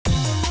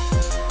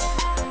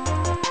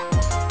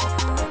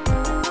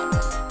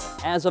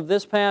As of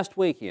this past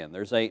weekend,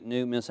 there's a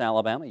new Miss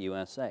Alabama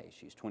USA.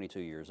 She's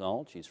 22 years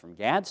old. She's from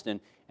Gadsden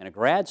and a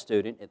grad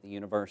student at the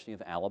University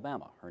of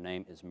Alabama. Her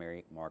name is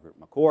Margaret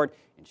McCord,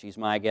 and she's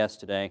my guest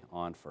today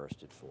on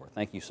First at 4.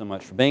 Thank you so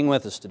much for being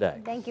with us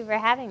today. Thank you for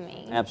having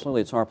me.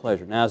 Absolutely, it's our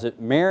pleasure. Now, is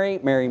it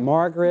Mary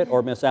Margaret,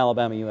 or Miss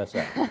Alabama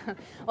USA?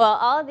 Well,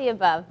 all of the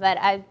above, but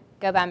I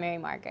go by Mary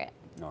Margaret.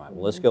 All right,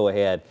 well, let's go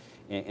ahead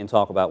and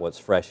talk about what's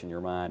fresh in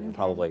your mind and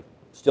probably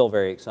still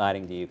very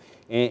exciting to you,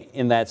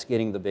 and that's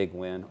getting the big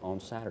win on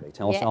Saturday.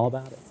 Tell us all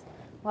about it.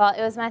 Well,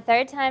 it was my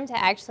third time to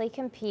actually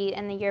compete,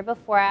 and the year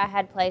before I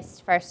had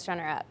placed first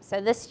runner-up.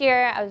 So this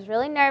year I was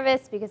really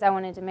nervous because I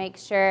wanted to make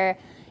sure,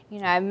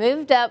 I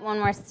moved up one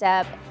more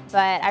step,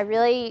 but I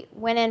really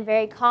went in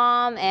very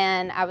calm,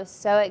 and I was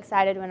so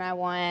excited when I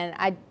won.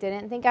 I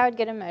didn't think I would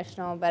get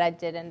emotional, but I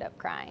did end up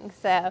crying.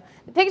 So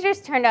the pictures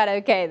turned out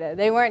okay, though.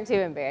 They weren't too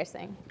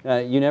embarrassing.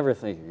 You never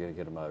think you're going to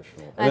get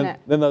emotional. And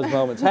then those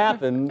moments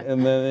happen,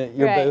 and then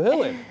you're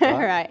boo-hooing.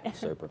 Right? Right.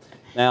 Super.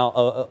 Now,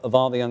 of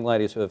all the young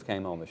ladies who have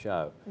came on the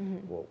show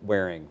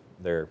wearing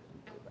their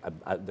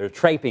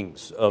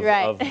trappings of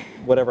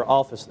whatever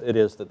office it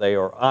is that they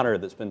are honored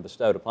that's been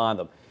bestowed upon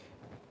them,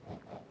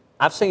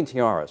 I've seen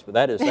tiaras, but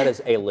that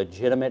is a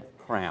legitimate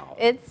crown.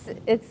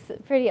 It's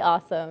pretty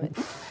awesome.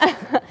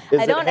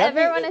 I don't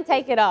ever want to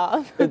take it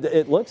off.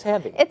 It looks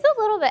heavy. It's a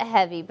little bit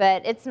heavy,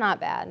 but it's not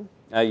bad.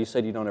 You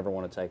said you don't ever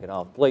want to take it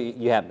off.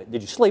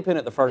 Did you sleep in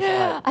it the first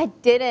night? I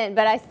didn't,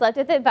 but I slept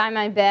with it by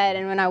my bed,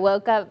 and when I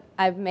woke up,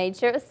 I made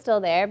sure it was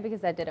still there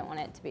because I didn't want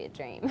it to be a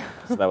dream.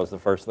 So that was the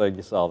first thing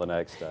you saw the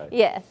next day?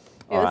 Yes.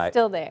 It was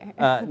still there.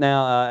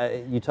 Now,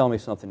 you told me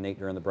something neat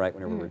during the break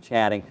whenever we were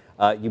chatting.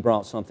 You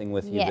brought something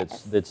with you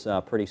that's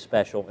pretty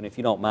special, and if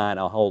you don't mind,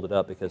 I'll hold it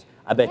up because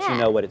I bet you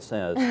know what it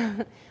says.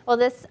 Well,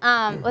 this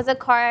was a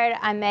card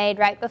I made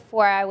right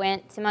before I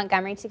went to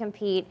Montgomery to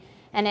compete,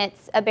 and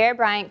it's a Bear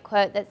Bryant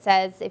quote that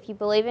says, "If you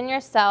believe in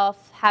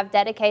yourself, have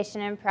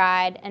dedication and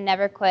pride, and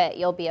never quit,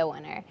 you'll be a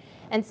winner."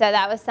 And so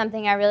that was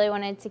something I really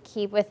wanted to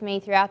keep with me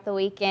throughout the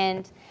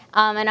weekend.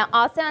 And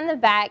also on the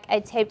back, I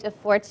taped a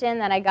fortune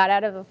that I got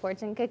out of a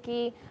fortune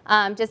cookie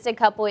just a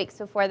couple weeks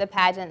before the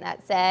pageant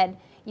that said,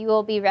 "You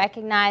will be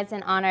recognized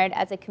and honored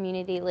as a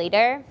community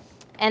leader."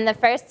 And the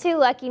first two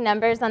lucky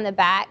numbers on the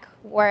back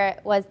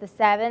was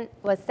 7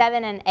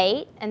 and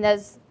 8, and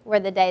those were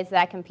the days that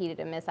I competed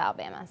in Miss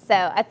Alabama. So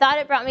I thought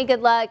it brought me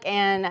good luck,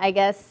 and I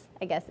guess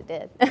it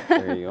did.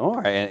 There you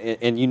are,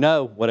 and you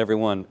know what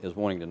everyone is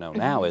wanting to know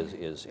now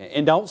is,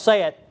 and don't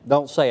say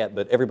it,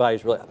 but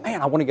everybody's really,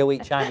 man, I want to go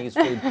eat Chinese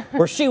food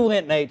where she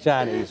went and ate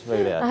Chinese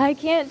food at. I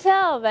can't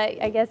tell,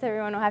 but I guess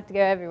everyone will have to go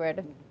everywhere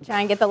to try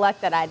and get the luck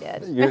that I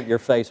did. Your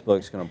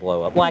Facebook's going to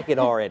blow up like it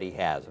already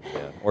has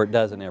been, or it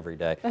doesn't every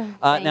day.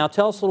 Now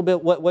tell us a little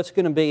bit what's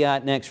going to be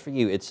next for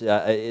you.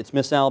 It's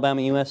Miss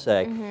Alabama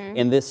USA,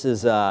 and this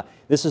is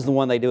the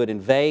one they do it in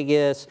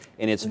Vegas,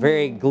 and it's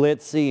very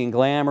glitzy and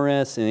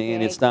glamorous,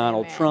 and it's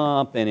Donald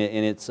Trump, and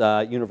it's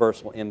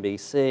Universal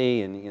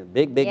NBC, and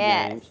big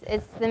names. Yes,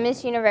 it's the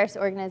Miss Universe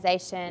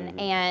organization,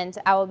 and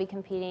I will be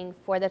competing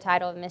for the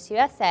title of Miss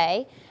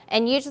USA.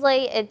 And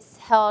usually it's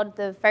held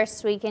the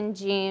first week in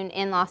June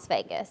in Las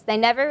Vegas. They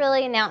never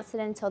really announced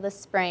it until the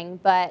spring,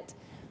 but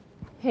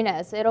who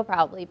knows? It'll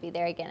probably be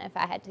there again if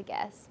I had to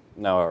guess.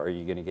 Now, are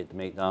you going to get to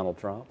meet Donald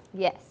Trump?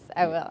 Yes,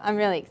 I will. I'm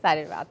really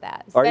excited about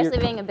that, especially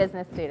being a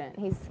business student.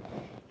 He's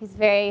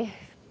very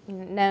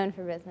known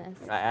for business.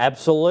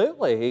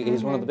 Absolutely.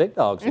 He's one of the big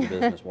dogs in the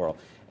business world.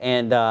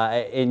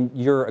 And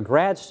you're a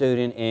grad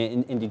student,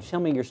 and did you tell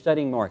me you're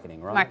studying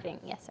marketing, right? Marketing,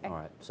 yes, sir. All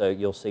right. So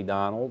you'll see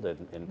Donald,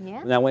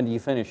 now when do you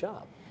finish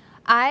up?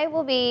 I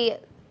will be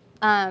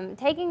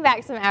taking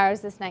back some hours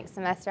this next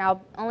semester.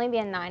 I'll only be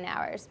in 9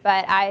 hours,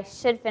 but I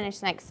should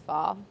finish next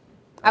fall.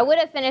 I would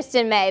have finished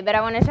in May, but I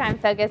want to try and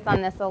focus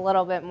on this a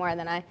little bit more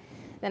than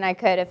I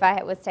could if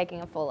I was taking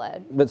a full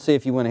load. But see,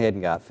 if you went ahead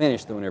and got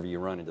finished, then whenever you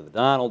run into the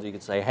Donald, you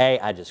could say, "Hey,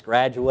 I just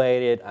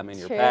graduated. I'm in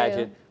your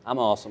pageant. I'm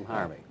awesome.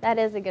 Hire me." That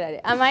is a good idea.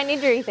 I might need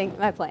to rethink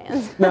my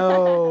plans.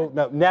 No,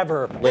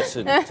 never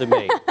listen to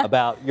me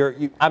about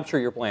I'm sure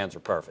your plans are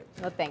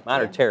perfect. Well, thank you.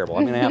 Mine are terrible.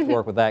 I'm going to have to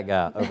work with that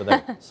guy over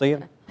there. See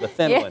him? The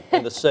thin one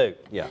in the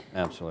suit. Yeah,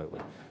 absolutely.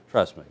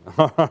 Trust me.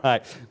 All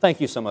right.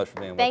 Thank you so much for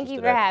being with us today. Thank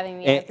you for having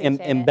me. I appreciate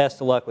it. And best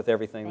of luck with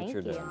everything that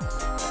you're doing.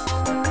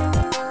 Thank you.